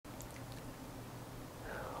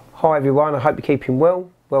Hi everyone, I hope you're keeping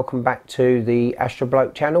well. Welcome back to the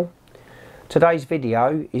Astrobloke channel. Today's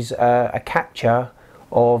video is a capture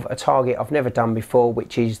of a target I've never done before,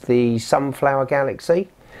 which is the Sunflower Galaxy,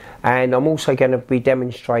 and I'm also going to be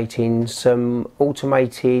demonstrating some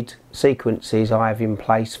automated sequences I have in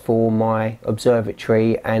place for my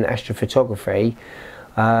observatory and astrophotography.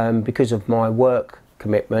 Because of my work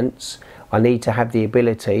commitments, I need to have the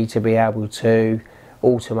ability to be able to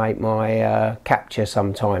automate my capture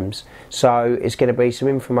sometimes. So it's going to be some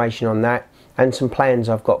information on that and some plans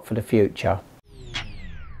I've got for the future.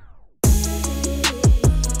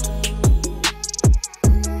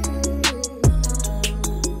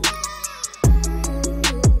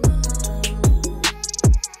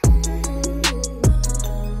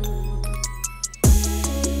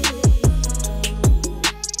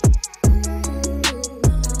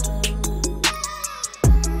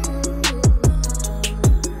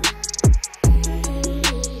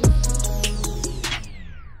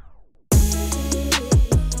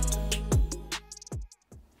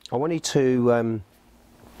 I wanted to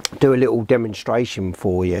do a little demonstration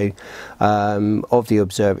for you of the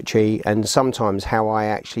observatory and sometimes how I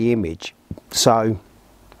actually image. So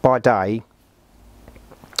by day,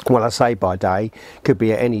 well, I say by day, could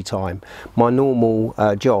be at any time. My normal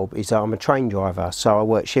job is I'm a train driver, so I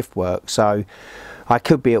work shift work, so I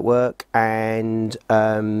could be at work, and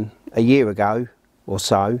a year ago or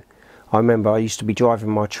so, I remember I used to be driving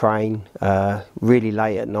my train really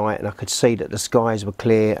late at night, and I could see that the skies were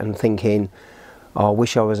clear and thinking, oh, I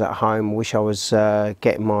wish I was at home, I wish I was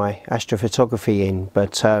getting my astrophotography in,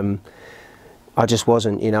 but I just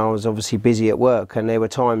wasn't. You know, I was obviously busy at work, and there were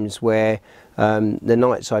times where the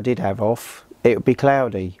nights I did have off, it would be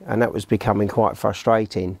cloudy, and that was becoming quite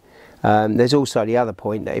frustrating. There's also the other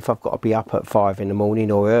point that if I've got to be up at 5 in the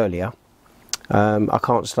morning or earlier, I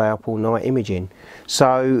can't stay up all night imaging.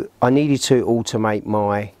 So I needed to automate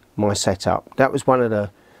my setup. That was one of the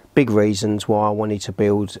big reasons why I wanted to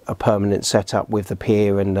build a permanent setup with the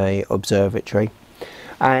pier and the observatory.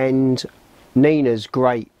 And Nina's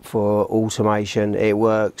great for automation, it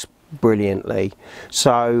works brilliantly.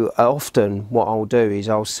 So often what I'll do is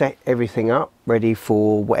I'll set everything up ready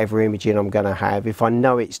for whatever imaging I'm going to have. If I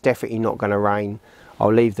know it's definitely not going to rain,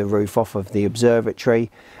 I'll leave the roof off of the observatory,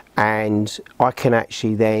 and I can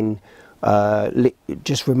actually then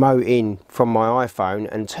just remote in from my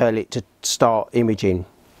iPhone and tell it to start imaging,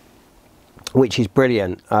 which is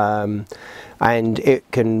brilliant. And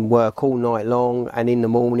it can work all night long, and in the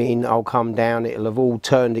morning I'll come down, it'll have all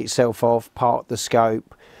turned itself off, park the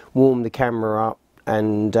scope, warm the camera up,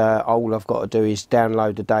 and all I've got to do is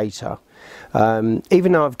download the data.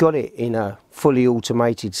 Even though I've got it in a fully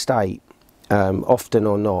automated state, often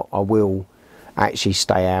or not I will actually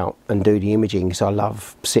stay out and do the imaging, because I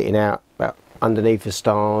love sitting out underneath the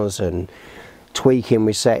stars and tweaking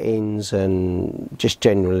with settings and just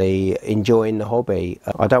generally enjoying the hobby.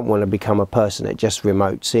 I don't want to become a person that just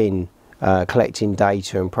remotes in, collecting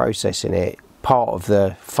data and processing it. Part of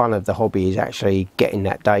the fun of the hobby is actually getting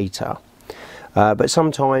that data, but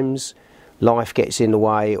sometimes life gets in the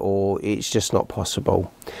way or it's just not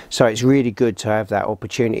possible. So it's really good to have that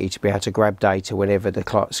opportunity to be able to grab data whenever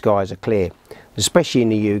the skies are clear, especially in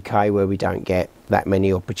the UK where we don't get that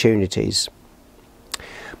many opportunities.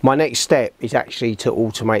 My next step is actually to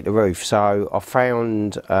automate the roof. So I've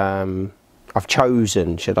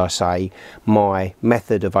chosen, should I say, my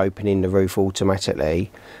method of opening the roof automatically,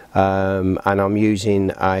 and I'm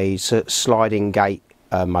using a sliding gate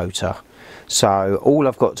motor. So all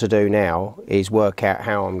I've got to do now is work out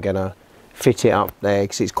how I'm going to fit it up there,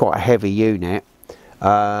 because it's quite a heavy unit,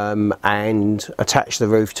 and attach the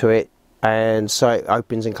roof to it, and so it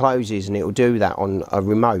opens and closes, and it will do that on a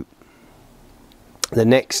remote. The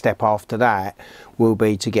next step after that will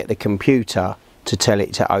be to get the computer to tell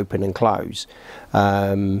it to open and close.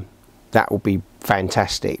 That will be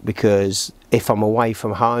fantastic, because if I'm away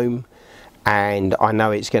from home and I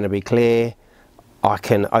know it's going to be clear, I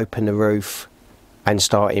can open the roof and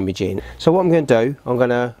start imaging. So what I'm going to do, I'm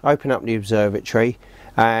going to open up the observatory,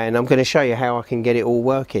 and I'm going to show you how I can get it all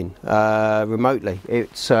working remotely.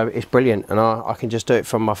 It's brilliant, and I can just do it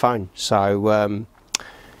from my phone. So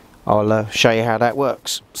I'll show you how that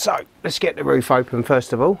works. So let's get the roof open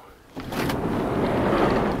first of all.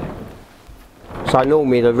 So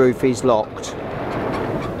normally the roof is locked,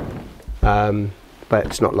 but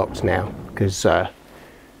it's not locked now, because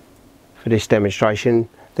for this demonstration,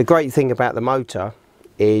 the great thing about the motor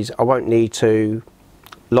is I won't need to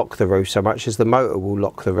lock the roof so much, as the motor will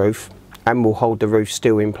lock the roof and will hold the roof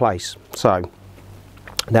still in place. So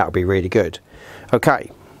that'll be really good.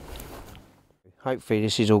 Okay, hopefully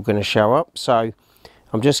this is all going to show up. So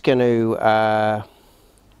I'm just going to,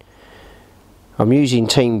 I'm using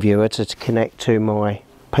TeamViewer to connect to my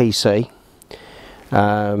PC.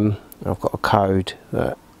 I've got a code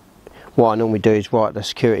that, what I normally do is write the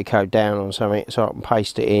security code down on something so I can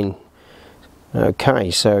paste it in.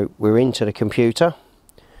 Okay, so we're into the computer,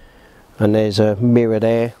 and there's a mirror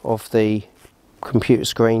there of the computer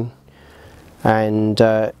screen, and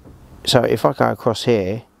so if I go across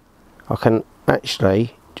here, I can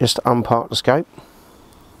actually just unpark the scope.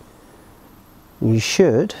 You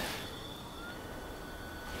should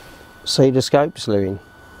see the scope slewing,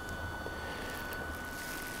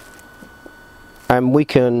 and we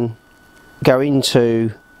can go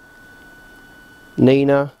into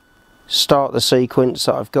Nina, start the sequence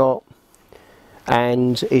that I've got,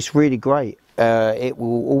 and it's really great. It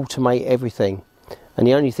will automate everything, and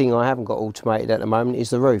the only thing I haven't got automated at the moment is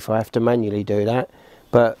the roof. I have to manually do that,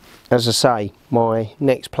 but as I say, my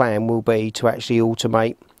next plan will be to actually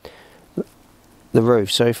automate the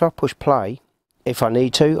roof. So if I push play, if I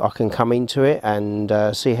need to, I can come into it and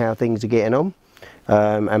see how things are getting on,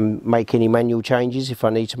 and make any manual changes if I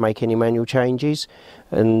need to make any manual changes.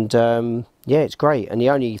 And yeah, it's great. And the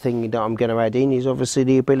only thing that I'm going to add in is obviously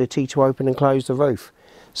the ability to open and close the roof.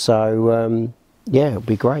 So yeah, it'll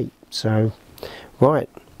be great. So right,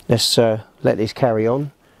 let's let this carry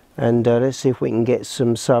on, and let's see if we can get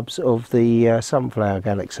some subs of the Sunflower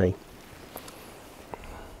Galaxy.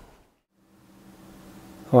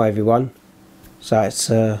 Hi everyone. So it's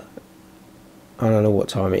I don't know what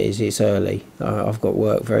time it is. It's early. I've got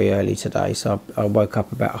work very early today, so I woke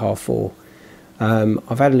up about 4:30.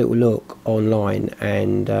 I've had a little look online,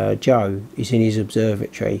 and Joe is in his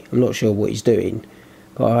observatory. I'm not sure what he's doing,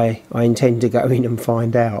 but I intend to go in and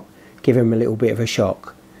find out, give him a little bit of a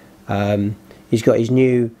shock. He's got his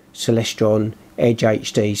new Celestron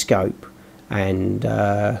EdgeHD scope, and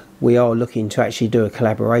we are looking to actually do a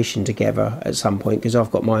collaboration together at some point, because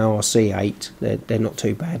I've got my RC8. They're not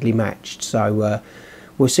too badly matched, so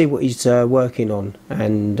we'll see what he's working on,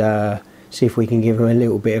 and see if we can give him a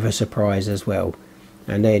little bit of a surprise as well.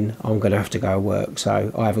 And then I'm going to have to go work,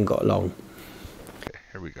 so I haven't got long. Okay,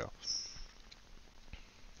 here we go.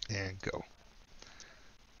 And go.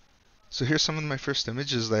 So here's some of my first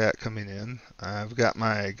images that I got coming in. I've got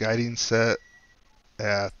my guiding set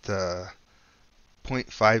at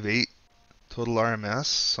 0.58 total RMS,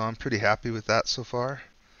 so I'm pretty happy with that so far.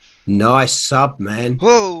 Nice sub, man.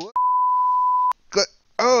 Whoa!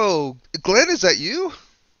 Oh, Glenn, is that you?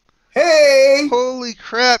 Hey! Holy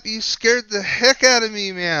crap, you scared the heck out of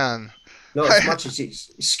me, man. Not as much as it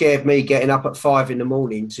scared me getting up at 5 in the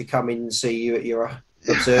morning to come in and see you at your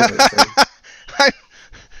observatory.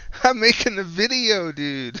 I'm making a video,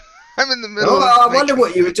 dude. I'm in the middle of I wonder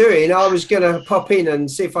what you were doing. I was going to pop in and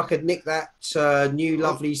see if I could nick that new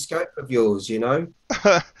lovely scope of yours, you know?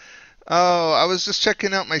 Oh, I was just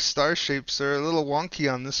checking out my star shapes. They're a little wonky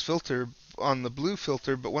on this filter, on the blue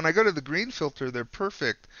filter, but when I go to the green filter, they're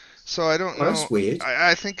perfect. So I don't know. That's weird.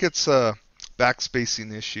 I think it's a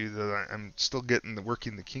backspacing issue that I'm still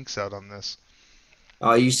working the kinks out on this.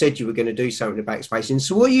 Oh, you said you were going to do something about backspacing.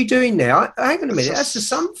 So what are you doing now? Hang on a minute. That's the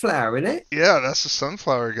sunflower, isn't it? Yeah, that's the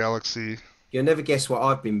Sunflower Galaxy. You'll never guess what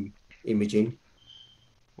I've been imaging.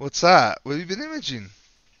 What's that? What have you been imaging?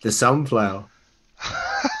 The sunflower.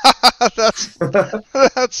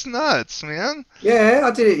 That's nuts, man. Yeah, I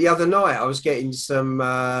did it the other night. I was getting some,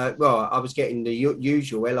 well, I was getting the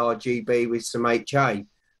usual LRGB with some HA.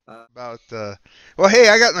 Well, hey,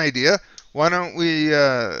 I got an idea. Why don't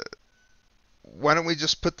we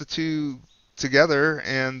just put the two together,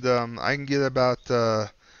 and I can get about,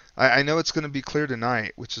 I know it's going to be clear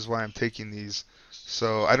tonight, which is why I'm taking these.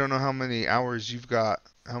 So I don't know how many hours you've got,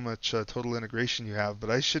 how much total integration you have, but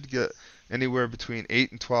I should get anywhere between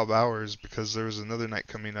 8 and 12 hours, because there's another night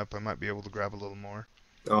coming up. I might be able to grab a little more.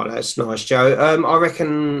 Oh, that's nice, Joe. I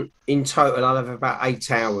reckon in total I'll have about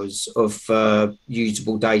 8 hours of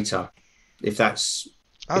usable data, if that's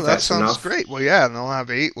that sounds enough. Great. Well, yeah, and I'll have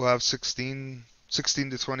 8. We'll have 16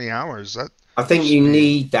 to 20 hours. I think you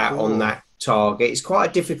need that on that target. It's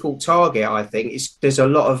quite a difficult target, I think. There's a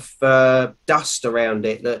lot of dust around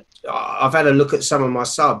it. That I've had a look at some of my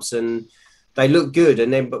subs, and they look good,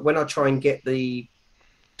 but when I try and get the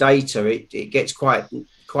data, it gets quite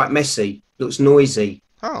messy. Looks noisy.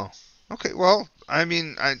 Oh, okay. Well, I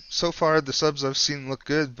mean, so far the subs I've seen look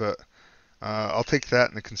good, but I'll take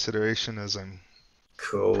that into consideration as I'm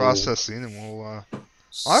processing, and we'll.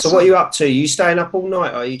 Awesome. So what are you up to? You staying up all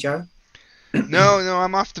night, are you, Joe? No,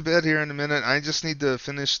 I'm off to bed here in a minute. I just need to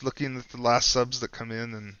finish looking at the last subs that come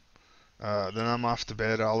in, and then I'm off to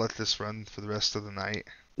bed. I'll let this run for the rest of the night.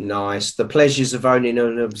 Nice. The pleasures of owning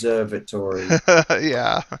an observatory.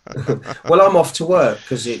 Yeah. Well, I'm off to work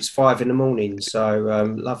because it's 5 in the morning, so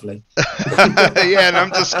lovely. Yeah, and I'm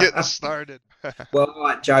just getting started. Well, all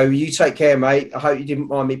right, Joe, you take care, mate. I hope you didn't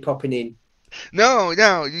mind me popping in. No,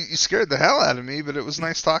 no, you scared the hell out of me, but it was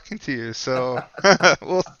nice talking to you. So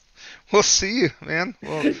we'll see you, man.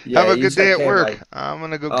 Well, have Yeah, a you good day take at care, work. mate. I'm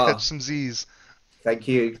gonna go catch Ah, some Z's. thank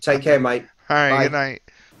you. Take care, mate. All right, good Bye. night.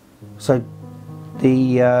 So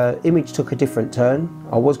the image took a different turn.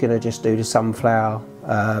 I was going to just do the sunflower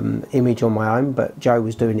image on my own, but Joe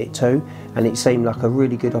was doing it too, and it seemed like a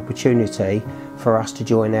really good opportunity for us to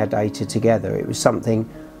join our data together. It was something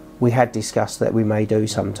we had discussed that we may do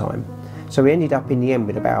sometime. So we ended up in the end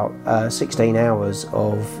with about 16 hours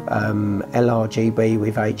of LRGB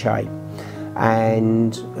with HA.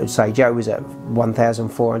 And say Joe was at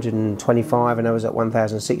 1,425 and I was at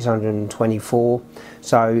 1,624,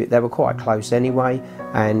 so they were quite close anyway,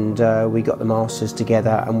 and we got the masters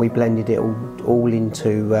together and we blended it all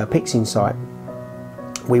into Pixinsight.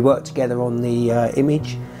 We worked together on the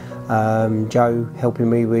image, Joe helping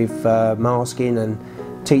me with masking and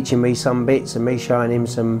teaching me some bits and me showing him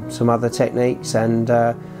some other techniques, and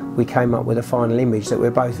we came up with a final image that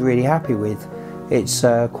we're both really happy with. It's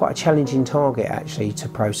quite a challenging target actually to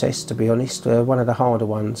process, to be honest, one of the harder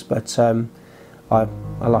ones, but I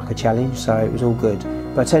like a challenge, so it was all good.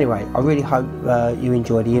 But anyway, I really hope you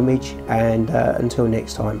enjoy the image, and until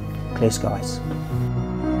next time, clear skies.